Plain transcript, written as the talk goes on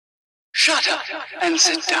Shut up and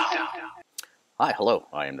sit down. Hi, hello,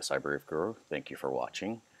 I am the Cyber Guru. Thank you for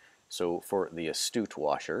watching. So for the astute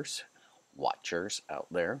watchers out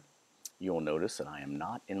there, you'll notice that I am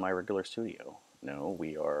not in my regular studio. No,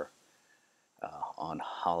 we are on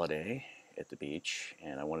holiday at the beach,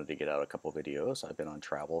 and I wanted to get out a couple videos. I've been on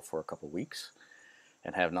travel for a couple weeks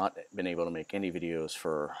and have not been able to make any videos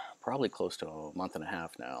for probably close to a month and a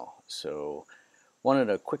half now. So wanted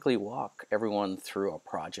to quickly walk everyone through a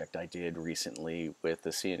project I did recently with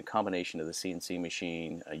the combination of the CNC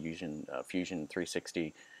machine, using Fusion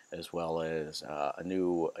 360, as well as a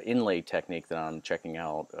new inlay technique that I'm checking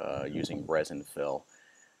out using resin fill.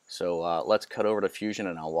 So let's cut over to Fusion,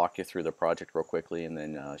 and I'll walk you through the project real quickly, and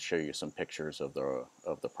then show you some pictures of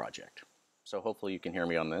the project. So hopefully you can hear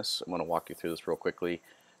me on this. I'm going to walk you through this real quickly.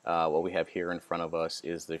 What we have here in front of us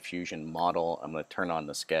is the Fusion model. I'm going to turn on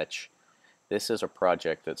the sketch. This is a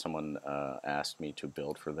project that someone asked me to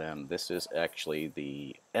build for them. This is actually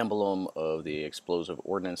the emblem of the Explosive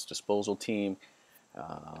Ordnance Disposal Team.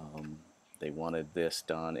 They wanted this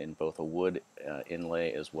done in both a wood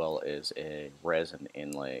inlay as well as a resin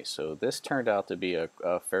inlay. So this turned out to be a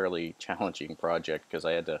fairly challenging project because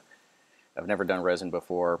I've never done resin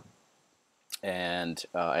before, and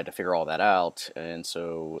I had to figure all that out. And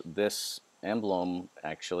so this emblem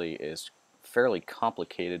actually is fairly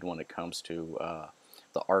complicated when it comes to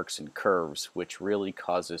the arcs and curves, which really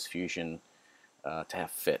causes Fusion to have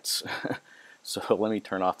fits. So let me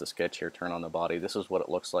turn off the sketch here, turn on the body. This is what it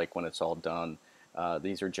looks like when it's all done.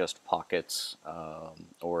 These are just pockets,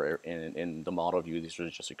 or in the model view, these are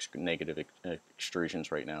just negative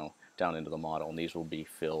extrusions right now down into the model, and these will be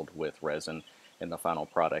filled with resin in the final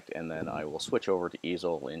product. And then I will switch over to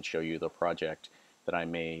Easel and show you the project that I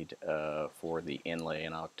made for the inlay,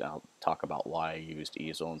 and I'll talk about why I used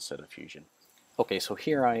Easel instead of Fusion. Okay, so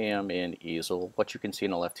here I am in Easel. What you can see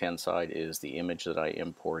on the left-hand side is the image that I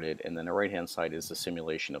imported, and then the right-hand side is the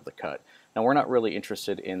simulation of the cut. Now, we're not really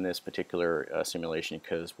interested in this particular simulation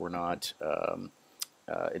because we're not,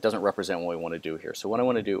 it doesn't represent what we want to do here. So what I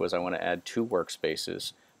want to do is I want to add two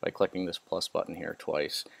workspaces by clicking this plus button here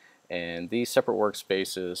twice. And these separate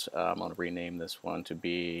workspaces, I'm going to rename this one to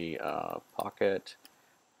be Pocket,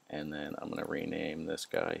 and then I'm going to rename this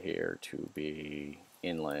guy here to be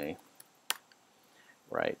Inlay.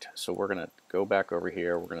 Right, so we're going to go back over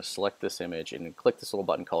here, we're going to select this image and click this little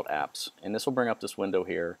button called Apps. And this will bring up this window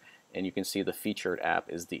here, and you can see the featured app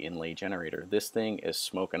is the Inlay Generator. This thing is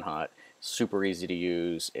smoking hot, super easy to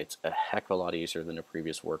use. It's a heck of a lot easier than the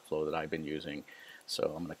previous workflow that I've been using. So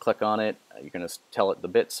I'm going to click on it. You're going to tell it the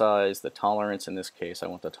bit size, the tolerance. In this case, I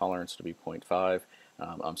want the tolerance to be 0.5.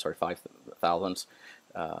 I'm sorry, 5 thousandths,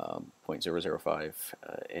 0.005,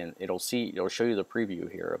 and it'll show you the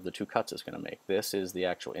preview here of the two cuts it's going to make. This is the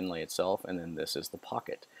actual inlay itself, and then this is the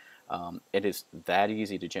pocket. It is that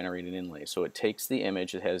easy to generate an inlay. So it takes the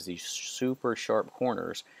image, it has these super sharp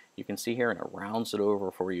corners, you can see here, and it rounds it over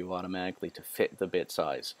for you automatically to fit the bit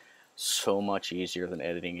size. So much easier than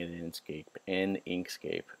editing it in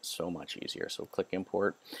Inkscape, so much easier. So click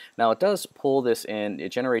import. Now it does pull this in, it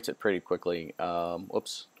generates it pretty quickly.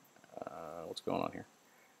 Whoops, what's going on here?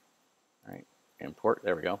 All right, import,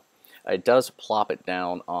 there we go. It does plop it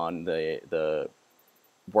down on the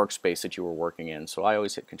workspace that you were working in. So I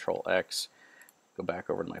always hit Control X, go back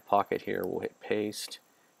over to my pocket here, we'll hit paste.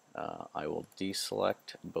 I will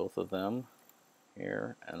deselect both of them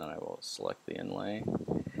here, and then I will select the inlay.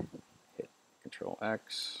 Control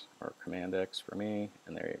X or Command X for me,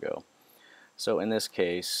 and there you go. So in this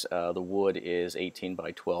case, the wood is 18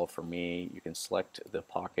 by 12 for me. You can select the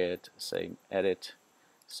pocket, say Edit,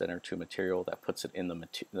 Center to Material. That puts it in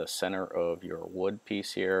the center of your wood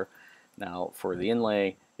piece here. Now for the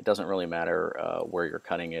inlay, it doesn't really matter where you're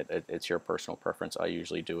cutting it. It's your personal preference. I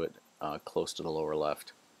usually do it close to the lower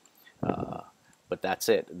left. But that's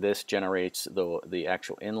it. This generates the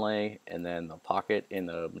actual inlay, and then the pocket in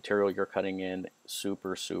the material you're cutting in.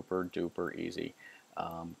 Super, super duper easy.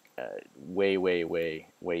 Way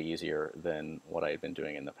easier than what I had been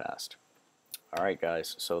doing in the past. All right,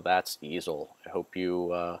 guys. So that's Easel. I hope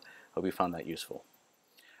you found that useful.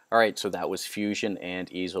 All right, so that was Fusion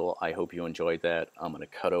and Easel. I hope you enjoyed that. I'm going to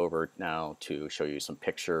cut over now to show you some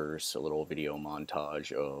pictures, a little video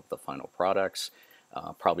montage of the final products.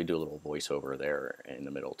 Probably do a little voiceover there in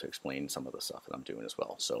the middle to explain some of the stuff that I'm doing as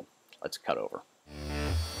well. So let's cut over.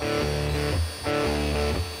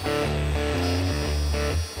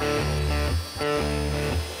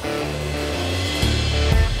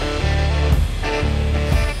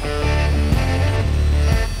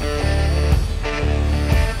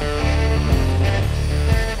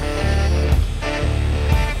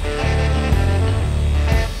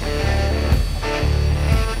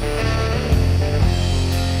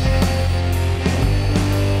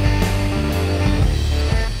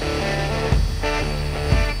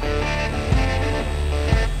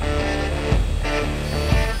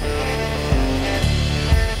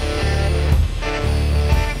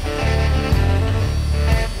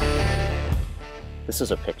 this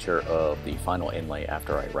is a picture of the final inlay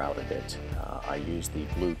after I routed it. I used the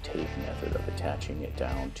glue tape method of attaching it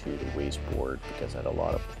down to the waste board because I had a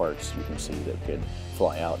lot of parts you can see that could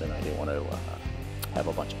fly out, and I didn't want to have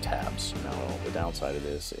a bunch of tabs. Now the downside of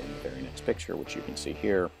this in the very next picture, which you can see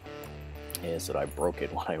here, is that I broke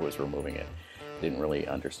it when I was removing it. Didn't really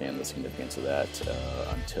understand the significance of that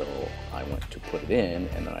until I went to put it in,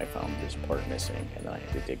 and then I found this part missing, and then I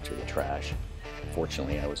had to dig through the trash.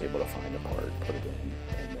 Fortunately, I was able to find the part, put it in,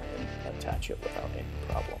 and then attach it without any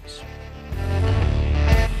problems.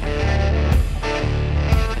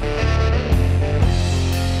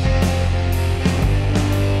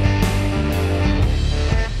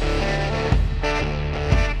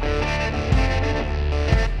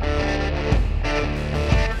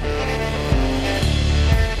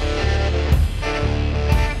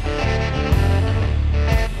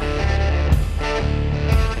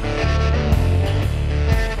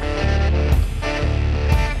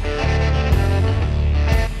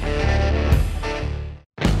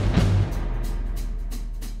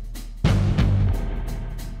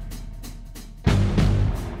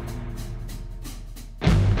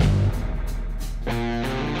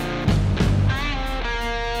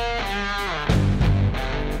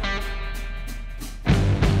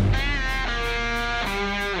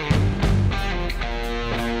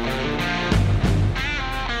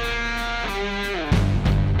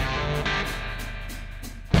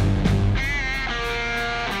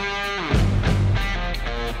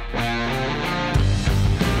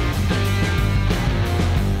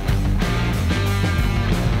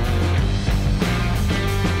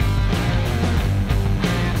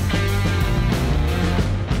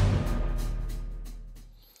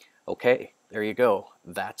 Okay, there you go.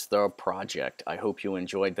 That's the project. I hope you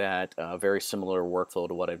enjoyed that. Very similar workflow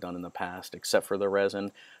to what I've done in the past, except for the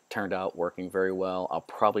resin. Turned out working very well. I'll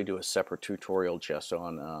probably do a separate tutorial just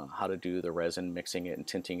on how to do the resin, mixing it and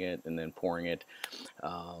tinting it and then pouring it.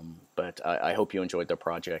 But I hope you enjoyed the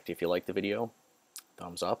project. If you liked the video,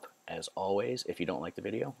 thumbs up. As always, if you don't like the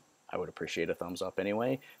video, I would appreciate a thumbs up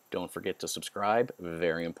anyway. Don't forget to subscribe.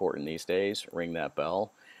 Very important these days. Ring that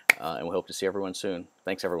bell. And we hope to see everyone soon.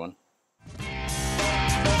 Thanks, everyone.